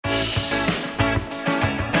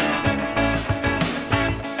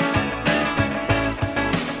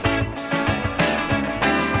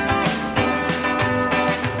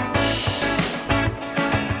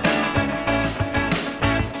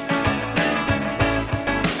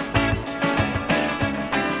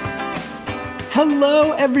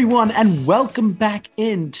Hello, everyone, and welcome back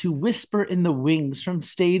into Whisper in the Wings from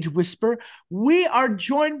Stage Whisper. We are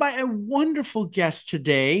joined by a wonderful guest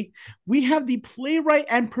today. We have the playwright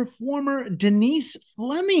and performer Denise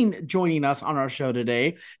Flemming joining us on our show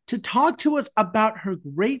today to talk to us about her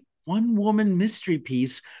great one-woman mystery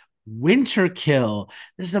piece, Winterkill.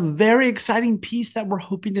 This is a very exciting piece that we're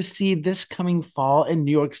hoping to see this coming fall in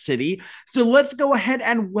New York City. So let's go ahead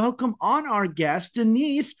and welcome on our guest,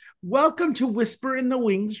 Denise. Welcome to Whisper in the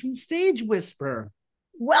Wings from Stage Whisper.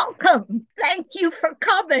 Welcome. Thank you for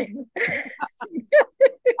coming.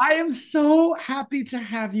 I am so happy to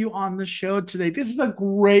have you on the show today. This is a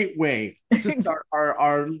great way to start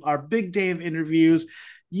our big day of interviews.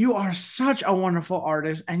 You are such a wonderful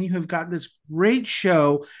artist, and you have got this great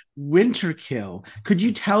show, Winterkill. Could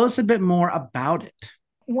you tell us a bit more about it?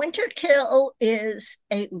 Winterkill is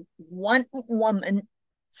a one-woman,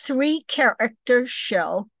 three-character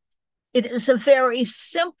show. It is a very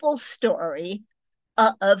simple story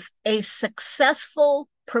of a successful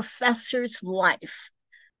professor's life,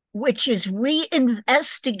 which is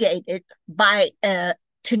reinvestigated by a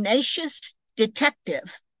tenacious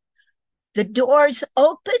detective. The doors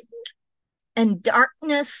open and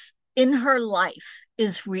darkness in her life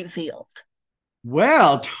is revealed.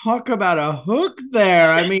 Well, talk about a hook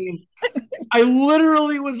there. I mean, I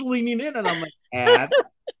literally was leaning in and I'm like,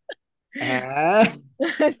 ad.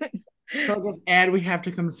 So I guess, and we have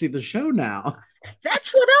to come see the show now.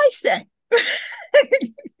 That's what I say.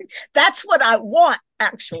 That's what I want,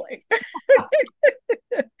 actually.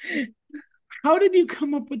 How did you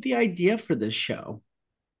come up with the idea for this show?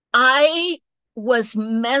 I was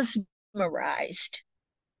mesmerized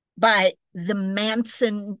by the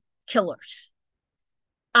Manson killers.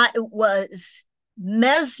 I was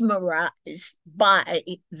mesmerized by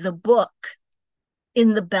the book In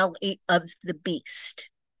the Belly of the Beast.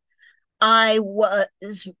 I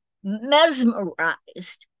was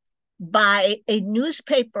mesmerized by a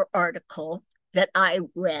newspaper article that I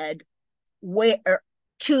read where,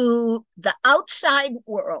 to the outside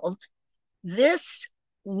world, this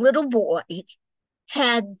little boy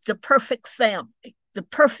had the perfect family, the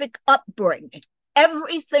perfect upbringing.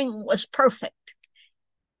 Everything was perfect.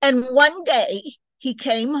 And one day he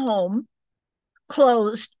came home,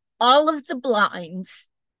 closed all of the blinds,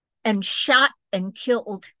 and shot and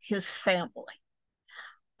killed his family.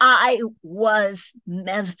 I was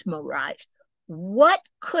mesmerized. What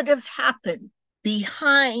could have happened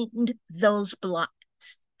behind those blinds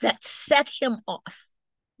that set him off?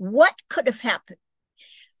 What could have happened?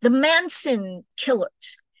 The Manson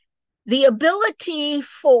killers, the ability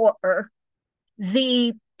for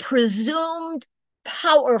the presumed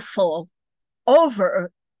powerful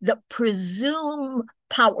over the presumed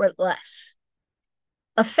powerless,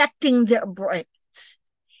 affecting their brains.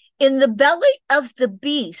 In the belly of the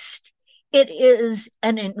beast, it is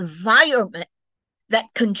an environment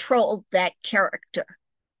that controlled that character.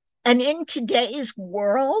 And in today's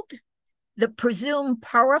world, the presumed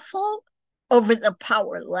powerful over the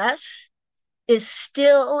powerless is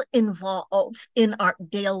still involved in our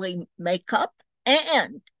daily makeup,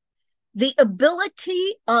 and the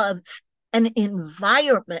ability of an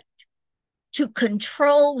environment to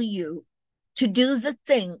control you to do the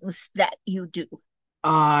things that you do.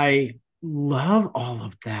 I love all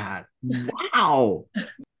of that. Wow.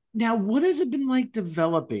 Now, what has it been like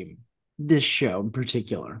developing this show in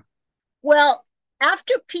particular? Well,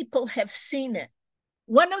 after people have seen it,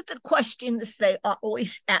 one of the questions they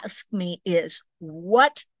always ask me is,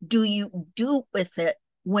 what do you do with it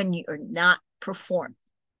when you're not performing?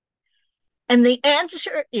 And the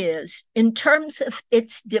answer is, in terms of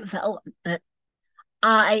its development,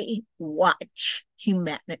 I watch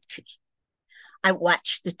humanity. I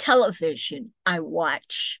watch the television. I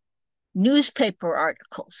watch newspaper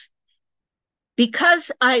articles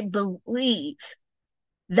because I believe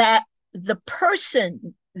that the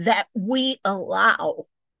person that we allow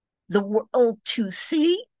the world to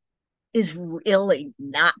see is really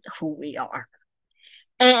not who we are.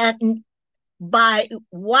 And by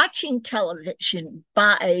watching television,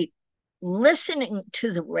 by listening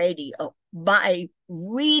to the radio, by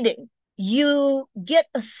reading, you get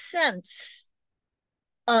a sense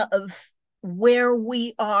of where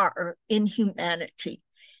we are in humanity.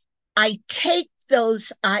 I take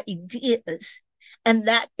those ideas, and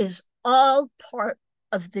that is all part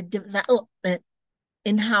of the development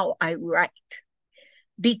in how I write.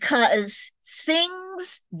 Because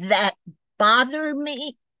things that bother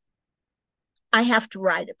me, I have to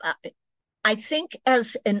write about it. I think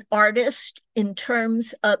as an artist, in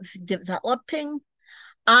terms of developing,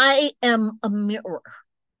 I am a mirror.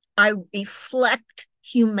 I reflect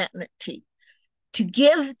humanity. to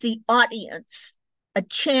give the audience a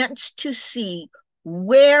chance to see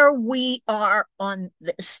where we are on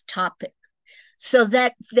this topic so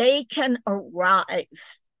that they can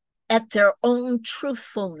arrive at their own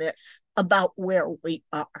truthfulness about where we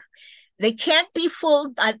are. They can't be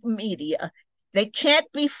fooled by the media. They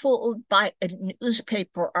can't be fooled by a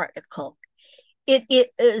newspaper article. It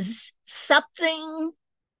is something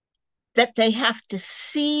that they have to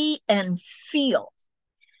see and feel.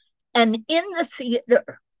 And in the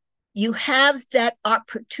theater, you have that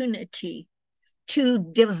opportunity to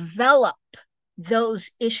develop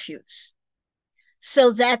those issues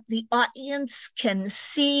so that the audience can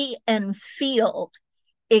see and feel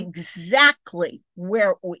exactly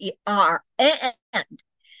where we are. And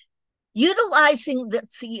utilizing the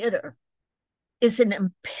theater is an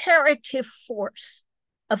imperative force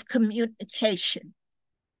of communication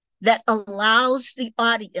that allows the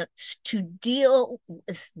audience to deal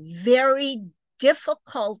with very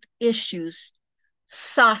difficult issues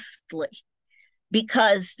softly,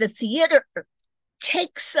 because the theater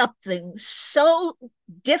takes something so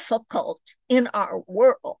difficult in our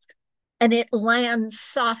world and it lands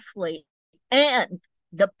softly. And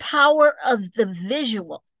the power of the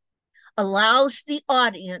visual allows the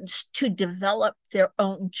audience to develop their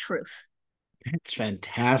own truth. It's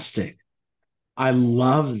fantastic. I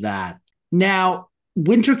love that. Now,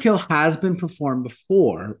 Winterkill has been performed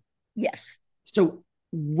before. Yes. So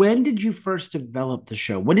when did you first develop the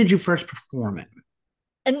show? When did you first perform it?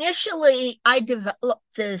 Initially, I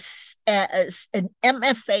developed this as an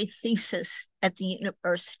MFA thesis at the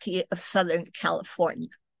University of Southern California.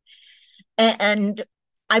 And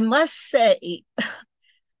I must say,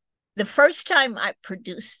 the first time I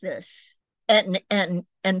produced this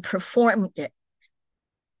and performed it,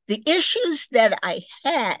 the issues that I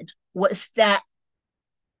had was that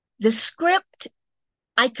the script,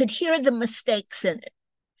 I could hear the mistakes in it.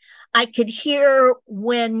 I could hear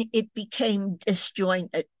when it became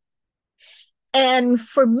disjointed. And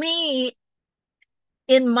for me,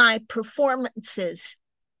 in my performances,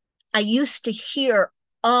 I used to hear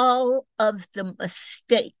all of the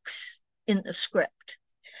mistakes in the script.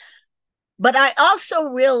 But I also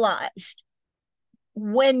realized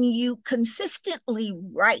when you consistently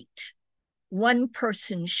write one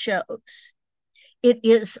person's shows, it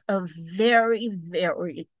is a very,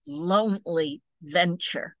 very lonely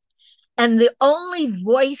venture. And the only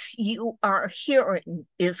voice you are hearing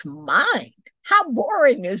is mine. How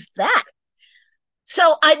boring is that?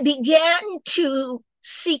 So I began to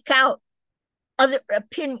seek out other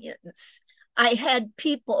opinions. I had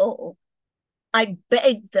people, I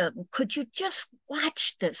begged them, could you just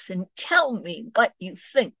watch this and tell me what you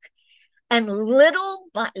think? And little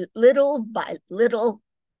by little by little,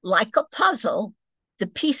 like a puzzle, the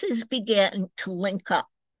pieces began to link up.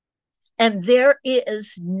 And there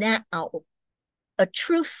is now a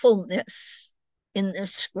truthfulness in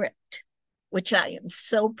this script, which I am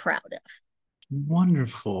so proud of.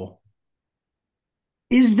 Wonderful.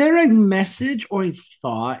 Is there a message or a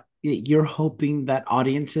thought that you're hoping that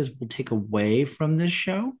audiences will take away from this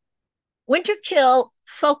show? Winterkill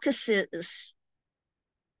focuses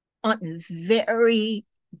on very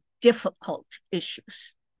difficult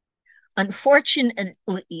issues.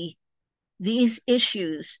 Unfortunately, these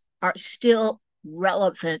issues are still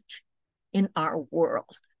relevant in our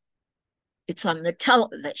world. It's on the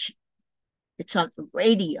television, it's on the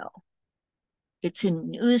radio, it's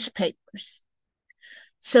in newspapers.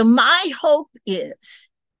 So my hope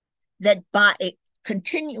is that by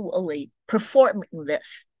continually performing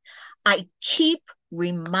this, I keep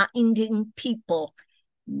reminding people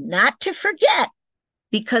not to forget,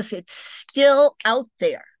 because it's still out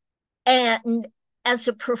there. And as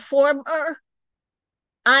a performer,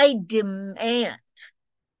 I demand,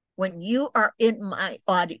 when you are in my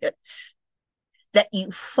audience, that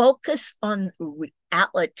you focus on the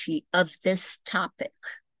reality of this topic.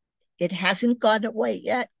 It hasn't gone away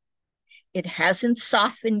yet. It hasn't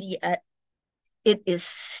softened yet. It is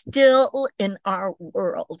still in our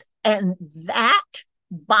world, and that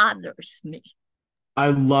bothers me. I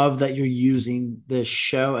love that you're using this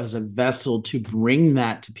show as a vessel to bring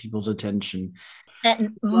that to people's attention.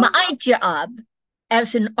 And my job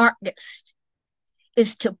as an artist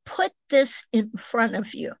is to put this in front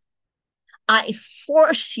of you. I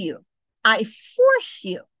force you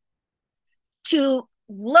to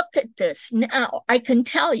look at this. Now, I can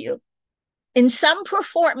tell you, in some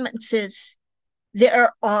performances,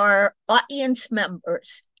 there are audience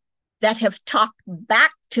members that have talked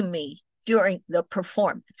back to me during the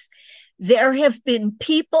performance. There have been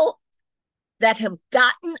people that have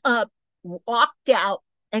gotten up, walked out,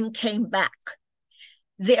 and came back.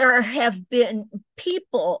 there have been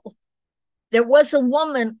people. There was a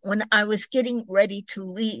woman when I was getting ready to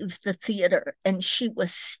leave the theater, and she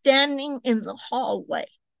was standing in the hallway.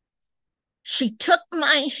 She took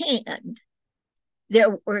my hand.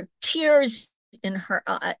 There were tears in her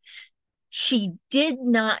eyes. She did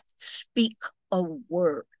not speak a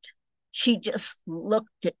word. She just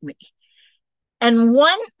looked at me. And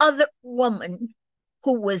one other woman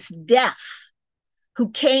who was deaf, who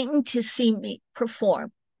came to see me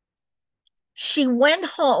perform, she went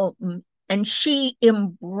home and she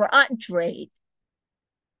embroidered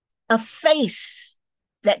a face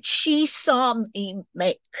that she saw me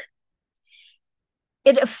make.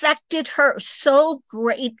 It affected her so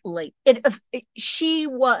greatly. She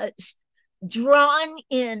was drawn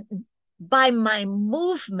in by my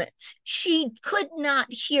movements. She could not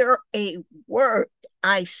hear a word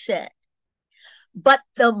I said, but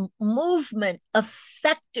the movement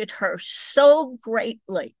affected her so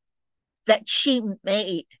greatly that she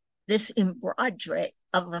made this embroidery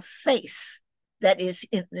of a face that is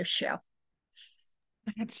in the show.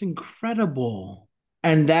 That's incredible.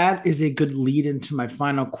 And that is a good lead into my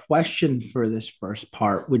final question for this first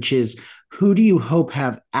part, which is, who do you hope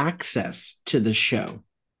have access to the show?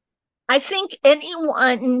 I think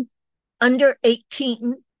anyone under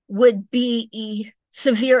 18 would be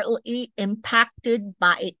severely impacted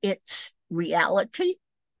by its reality.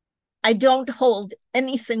 I don't hold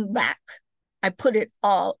anything back. I put it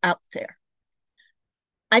all out there.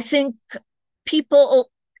 I think people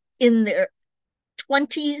in their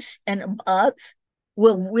 20s and above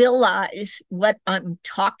will realize what I'm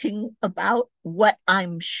talking about, what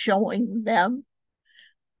I'm showing them.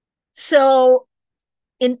 So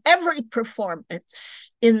in every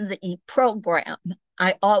performance in the program,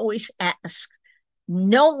 I always ask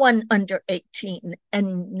no one under 18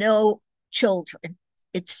 and no children.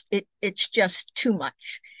 It's just too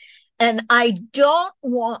much. And I don't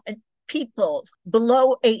want people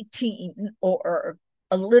below 18 or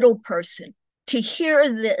a little person to hear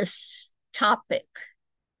this topic,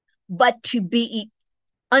 but to be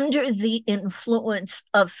under the influence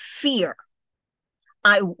of fear.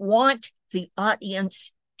 I want the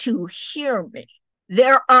audience to hear me.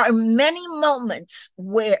 There are many moments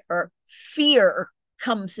where fear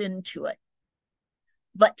comes into it,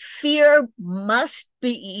 but fear must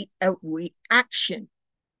be a reaction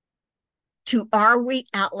to our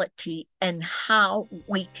reality and how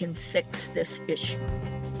we can fix this issue.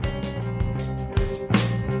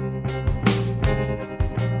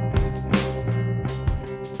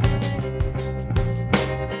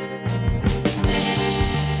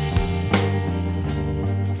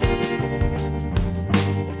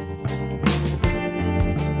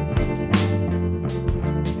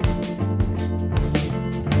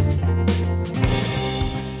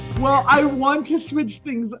 Well, I want to switch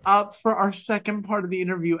things up for our second part of the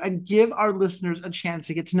interview and give our listeners a chance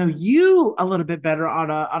to get to know you a little bit better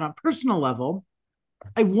on a personal level.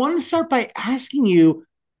 I want to start by asking you,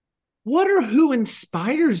 what or who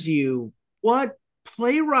inspires you? What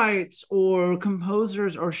playwrights or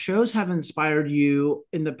composers or shows have inspired you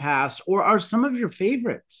in the past, or are some of your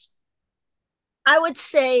favorites? I would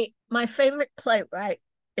say my favorite playwright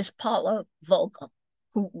is Paula Vogel,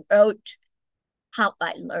 who wrote How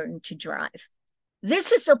I Learned to Drive.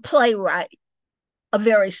 This is a playwright, a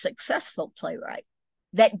very successful playwright,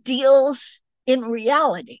 that deals in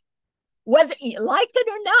reality. Whether you like it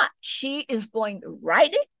or not, she is going to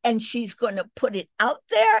write it and she's going to put it out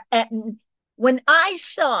there. And when I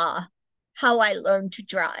saw How I Learned to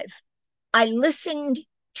Drive, I listened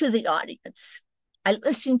to the audience. I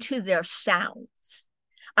listened to their sounds.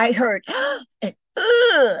 I heard, and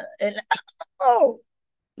oh,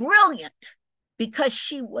 brilliant, because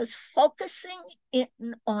she was focusing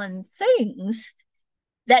in on things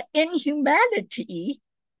that in humanity,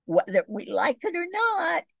 whether we like it or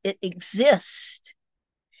not, it exists.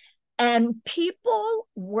 And people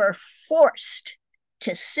were forced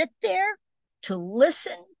to sit there, to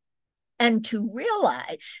listen, and to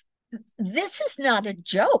realize this is not a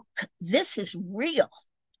joke. This is real.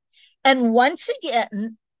 And once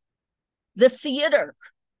again, the theater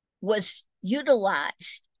was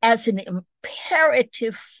utilized as an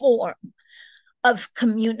imperative form of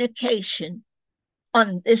communication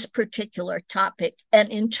on this particular topic. And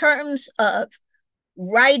in terms of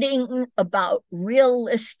writing about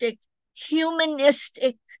realistic,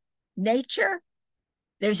 humanistic nature,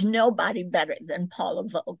 there's nobody better than Paula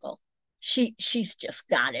Vogel. She's just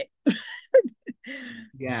got it.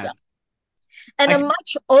 Yeah. And a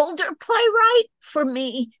much older playwright for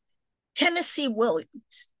me, Tennessee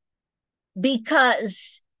Williams,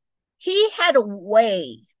 because he had a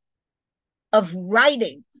way of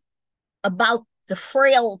writing about the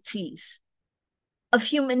frailties of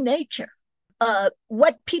human nature,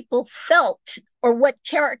 what people felt or what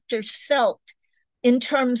characters felt in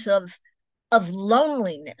terms of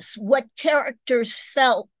loneliness, what characters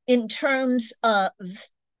felt in terms of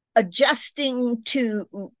adjusting to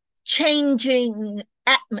changing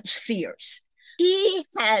atmospheres. He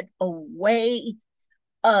had a way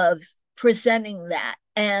of presenting that,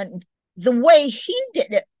 and the way he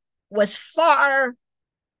did it was far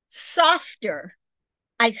softer,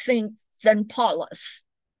 I think, than Paula's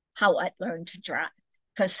How I Learned to Drive.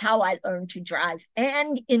 Because How I Learned to Drive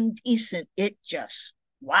and Indecent, it just,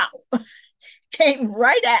 wow, came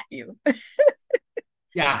right at you.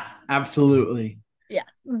 Yeah, absolutely. Yeah.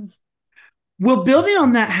 Well, building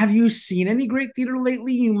on that, have you seen any great theater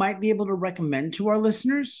lately you might be able to recommend to our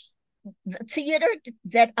listeners? The theater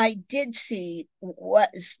that I did see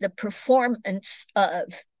was the performance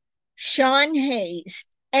of Sean Hayes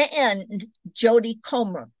and Jodie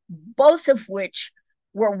Comer, both of which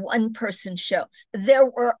were one-person shows. There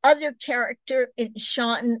were other characters in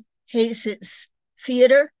Sean Hayes's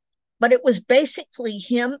theater, but it was basically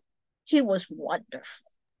him. He was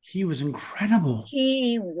wonderful. He was incredible.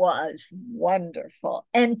 He was wonderful.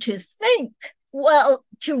 And to think, well,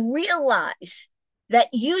 to realize that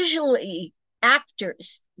usually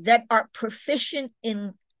actors that are proficient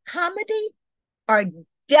in comedy are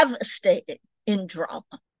devastated in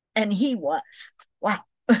drama. And he was. Wow.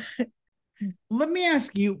 Let me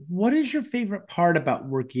ask you, what is your favorite part about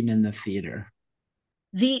working in the theater?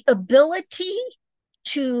 The ability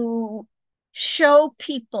to show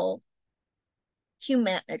people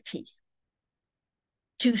humanity,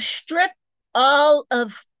 to strip all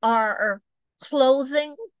of our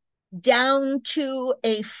clothing down to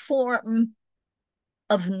a form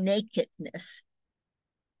of nakedness,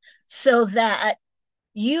 so that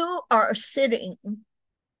you are sitting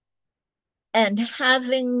and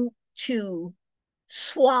having to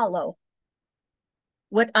swallow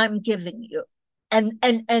what I'm giving you. And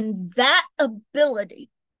that ability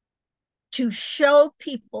to show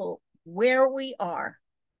people where we are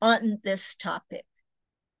on this topic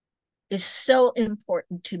is so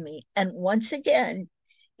important to me. And once again,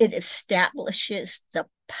 it establishes the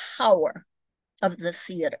power of the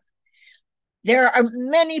theater. There are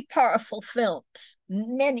many powerful films,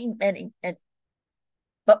 many.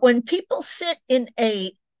 But when people sit in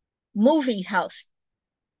a movie house,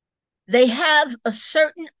 they have a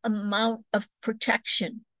certain amount of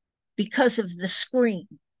protection because of the screen.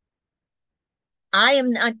 I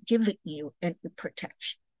am not giving you any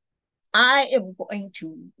protection. I am going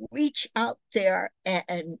to reach out there,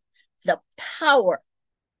 and the power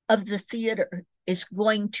of the theater is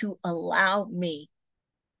going to allow me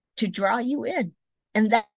to draw you in.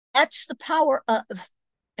 And that's the power of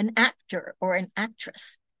an actor or an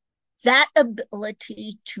actress. That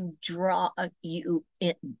ability to draw you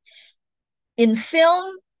in. In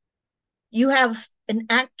film, you have an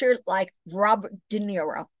actor like Robert De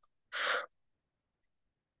Niro.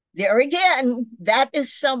 There again, that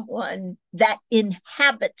is someone that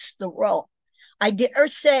inhabits the role. I dare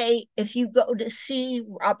say, if you go to see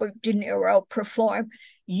Robert De Niro perform,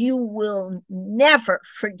 you will never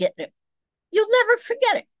forget it. You'll never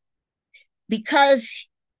forget it, because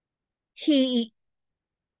he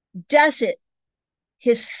does it.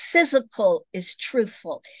 His physical is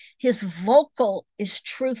truthful. His vocal is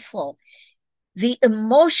truthful. The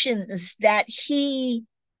emotions that he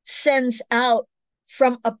sends out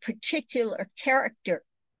from a particular character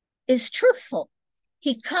is truthful.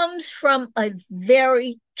 He comes from a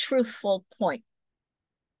very truthful point.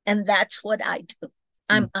 And that's what I do.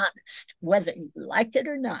 I'm honest, whether you like it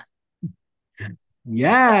or not.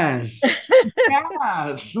 Yes.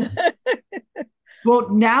 Yes. Well,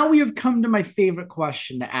 now we have come to my favorite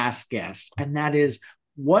question to ask guests, and that is,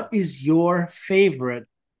 what is your favorite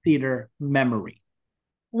theater memory?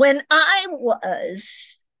 When I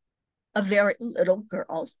was a very little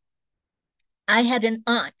girl, I had an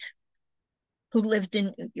aunt who lived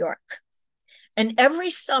in New York. And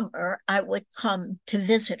every summer I would come to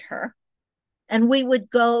visit her, and we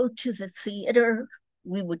would go to the theater,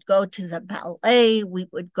 we would go to the ballet, we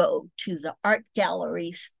would go to the art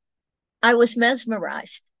galleries. I was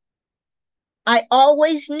mesmerized. I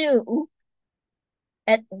always knew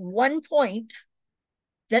at one point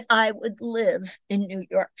that I would live in New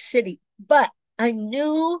York City, but I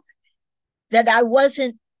knew that I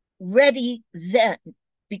wasn't ready then,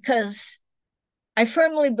 because I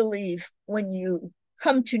firmly believe when you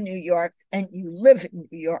come to New York and you live in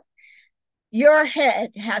New York, your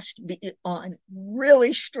head has to be on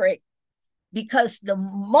really straight, because the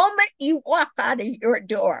moment you walk out of your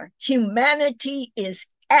door, humanity is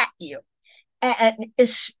at you. And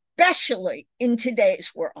especially in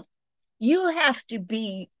today's world, you have to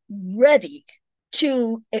be ready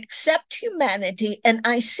to accept humanity. And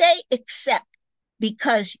I say accept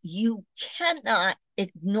because you cannot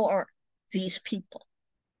ignore these people,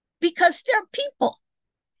 because they're people.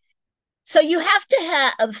 So you have to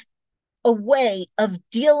have a way of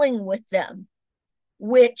dealing with them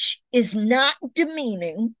which is not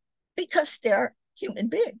demeaning, because they're human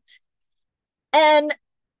beings. And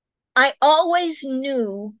I always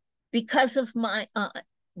knew, because of my aunt,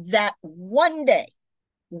 that one day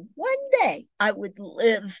I would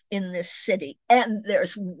live in this city. And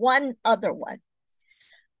there's one other one.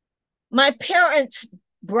 My parents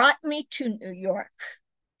brought me to New York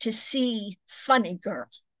to see Funny Girl.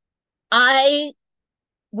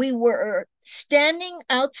 We were standing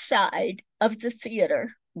outside of the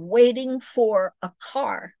theater waiting for a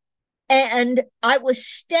car. And I was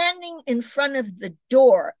standing in front of the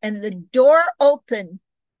door, and the door opened,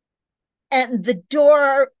 and the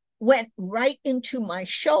door went right into my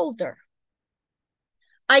shoulder.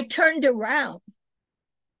 I turned around.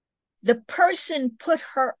 The person put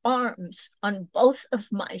her arms on both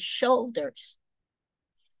of my shoulders.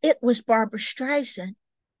 It was Barbra Streisand.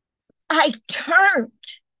 I turned,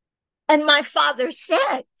 and my father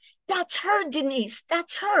said, "That's her, Denise.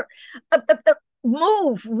 That's her.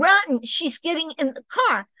 Move, run. She's getting in the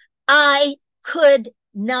car." I could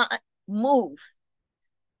not move.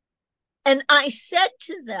 And I said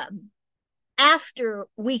to them, after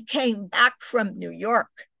we came back from New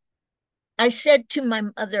York, I said to my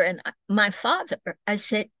mother and my father, I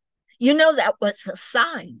said, that was a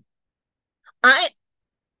sign.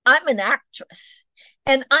 I'm an actress,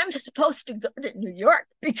 and I'm supposed to go to New York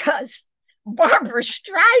because Barbra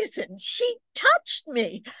Streisand, she touched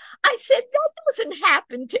me. I said, that doesn't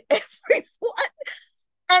happen to everyone.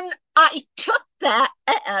 And I took that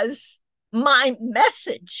as my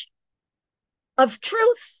message of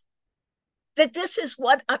truth, that this is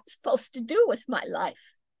what I'm supposed to do with my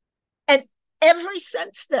life. And ever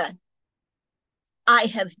since then, I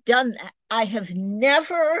have done that. I have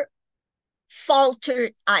never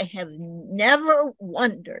faltered. I have never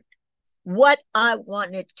wondered what I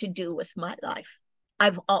wanted to do with my life.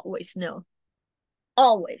 I've always known,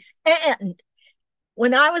 always. And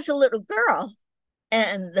when I was a little girl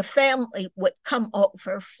and the family would come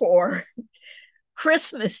over for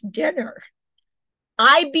Christmas dinner,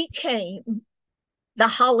 I became the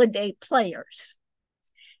holiday players.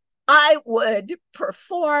 I would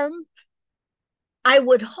perform. I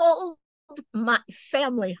would hold my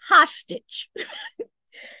family hostage.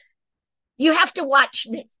 You have to watch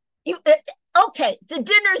me. Okay, the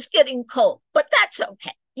dinner's getting cold, but that's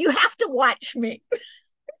okay. You have to watch me.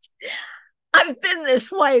 I've been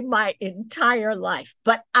this way my entire life,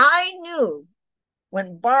 but I knew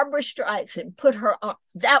when Barbra Streisand put her on,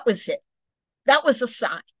 that was it. That was a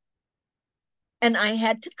sign. And I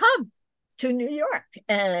had to come to New York,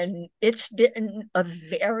 and it's been a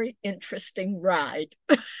very interesting ride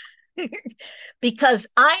because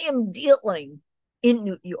I am dealing in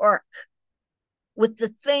New York with the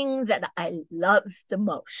thing that I love the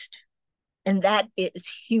most, and that is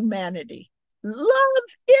humanity. Love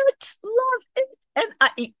it. And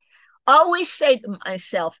I always say to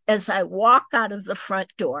myself as I walk out of the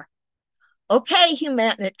front door, okay,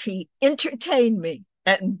 humanity, entertain me.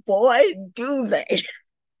 And boy, do they.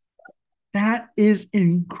 That is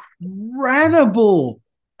incredible.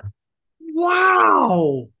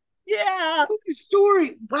 Wow. Yeah.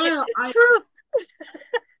 Story. Wow.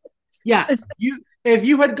 Yeah. If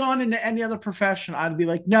you had gone into any other profession, I'd be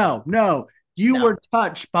like, no. You were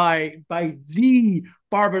touched by the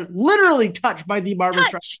Barbra, literally touched by the Barbra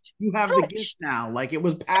Streisand. You have the gift now. Like, it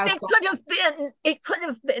was passed. It could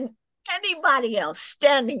have been anybody else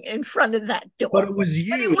standing in front of that door. But it was you.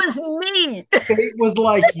 But it was me. It was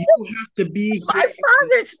like, you have to be My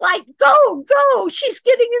father's like, go. She's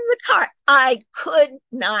getting in the car. I could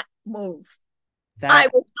not move. I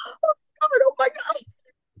was, oh my God.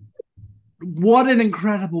 What an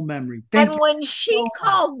incredible memory. And when she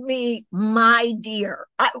called me my dear,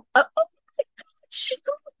 oh my God, she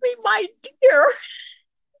called me my dear.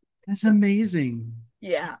 That's amazing.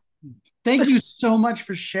 Yeah. Thank you so much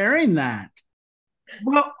for sharing that.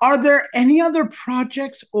 Well, are there any other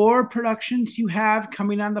projects or productions you have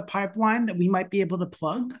coming on the pipeline that we might be able to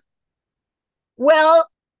plug? Well,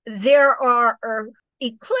 there are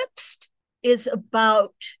Eclipsed is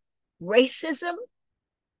about racism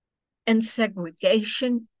and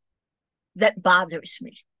segregation that bothers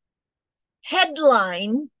me.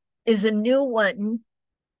 Headline is a new one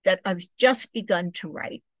that I've just begun to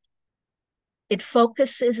write. It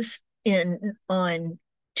focuses in on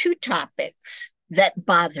two topics that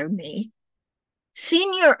bother me: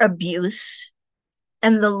 senior abuse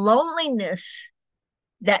and the loneliness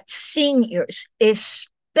that seniors,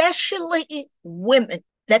 especially women,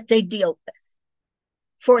 that they deal with.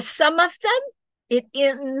 For some of them, it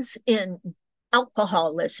ends in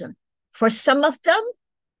alcoholism. For some of them,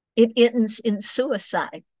 it ends in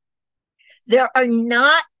suicide. There are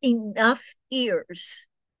not enough ears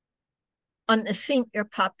on the senior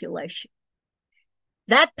population.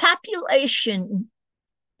 That population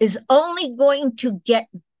is only going to get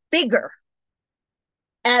bigger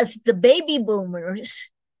as the baby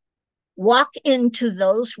boomers walk into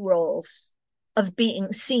those roles of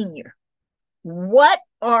being senior. What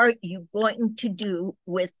are you going to do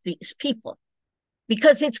with these people?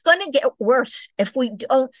 Because it's going to get worse if we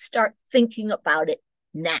don't start thinking about it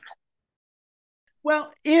now.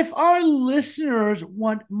 Well, if our listeners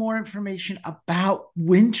want more information about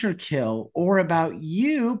Winterkill or about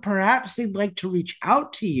you, perhaps they'd like to reach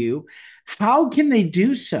out to you. How can they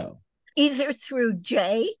do so? Either through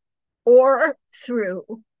Jay or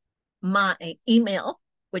through my email,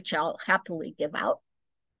 which I'll happily give out,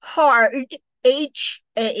 hard, HARD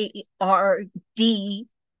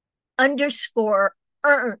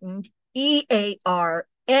 _earned,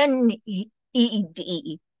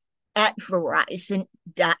 EARNED at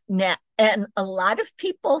Verizon.net. And a lot of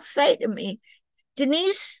people say to me,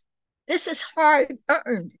 Denise, this is hard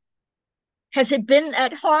earned. Has it been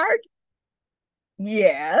that hard?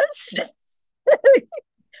 Yes.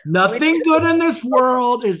 Nothing good in this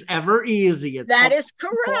world is ever easy. That is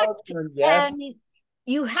correct. Yes. And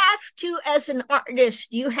you have to, as an artist,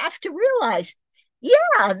 you have to realize,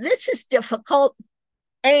 yeah, this is difficult.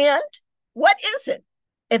 And what is it?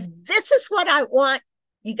 If this is what I want,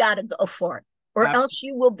 you got to go for it, or else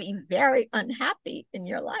you will be very unhappy in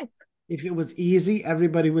your life. If it was easy,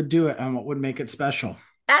 everybody would do it. And what would make it special?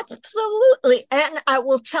 Absolutely. And I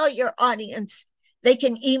will tell your audience, they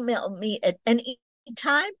can email me at any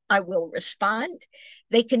time. I will respond.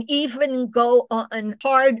 They can even go on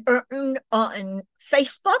Hard Earned on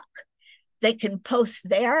Facebook. They can post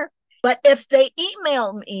there. But if they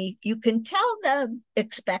email me, you can tell them,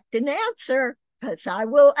 expect an answer, because I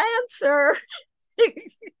will answer. I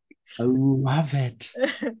love it.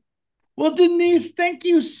 Well, Denise, thank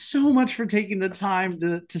you so much for taking the time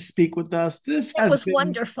to speak with us. This was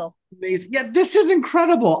wonderful. Amazing. Yeah, this is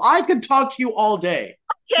incredible. I could talk to you all day.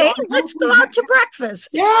 Okay, so let's go out to breakfast.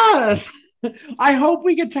 Yes. I hope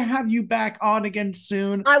we get to have you back on again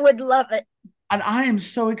soon. I would love it. And I am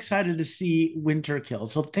so excited to see Winterkill.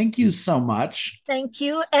 So thank you so much. Thank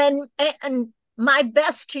you. And my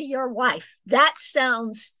best to your wife. That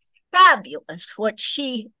sounds fabulous, what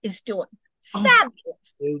she is doing.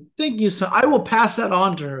 Fabulous. Thank you. So I will pass that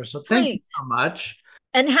on to her. So thank you so much.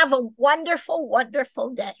 And have a wonderful,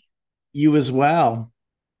 wonderful day. You as well.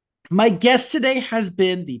 My guest today has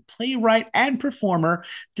been the playwright and performer,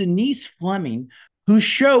 Denise Flemming, whose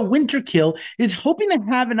show Winterkill is hoping to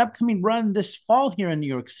have an upcoming run this fall here in New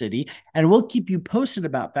York City, and we'll keep you posted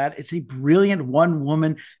about that. It's a brilliant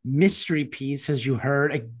one-woman mystery piece, as you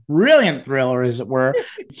heard, a brilliant thriller, as it were.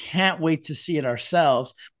 Can't wait to see it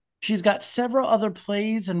ourselves. She's got several other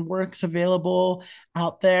plays and works available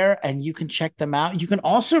out there, and you can check them out. You can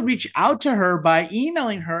also reach out to her by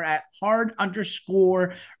emailing her at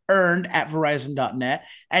hard_earned@verizon.net,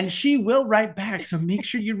 and she will write back. So make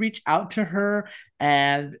sure you reach out to her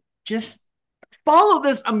and just follow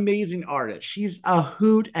this amazing artist. She's a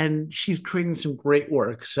hoot, and she's creating some great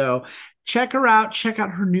work. So check her out. Check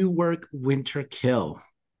out her new work, Winterkill.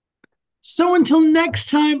 So until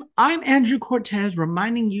next time, I'm Andrew Cortez,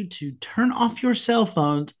 reminding you to turn off your cell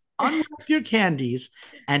phones, unwrap your candies,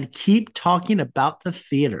 and keep talking about the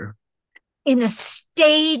theater. In a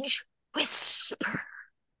stage whisper.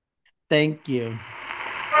 Thank you.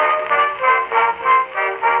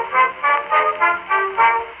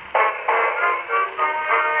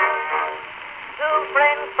 Two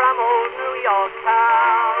friends from old New York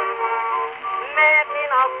town met in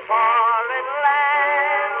a foreign land.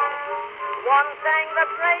 One sang the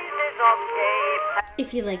praises of Cape.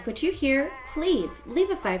 If you like what you hear, please leave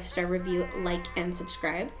a 5-star review, like, and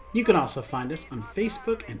subscribe. You can also find us on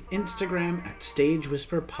Facebook and Instagram at Stage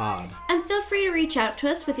Whisper Pod. And feel free to reach out to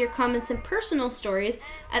us with your comments and personal stories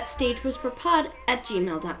at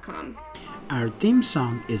stagewhisperpod@gmail.com. Our theme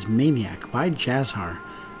song is Maniac by Jazzar.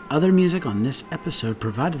 Other music on this episode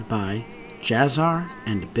provided by Jazzar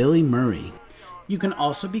and Billy Murray. You can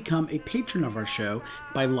also become a patron of our show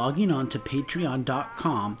by logging on to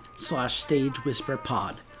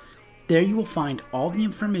patreon.com/stagewhisperpod. There you will find all the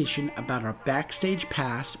information about our backstage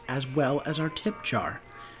pass as well as our tip jar.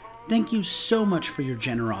 Thank you so much for your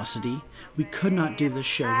generosity. We could not do this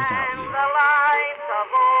show without you.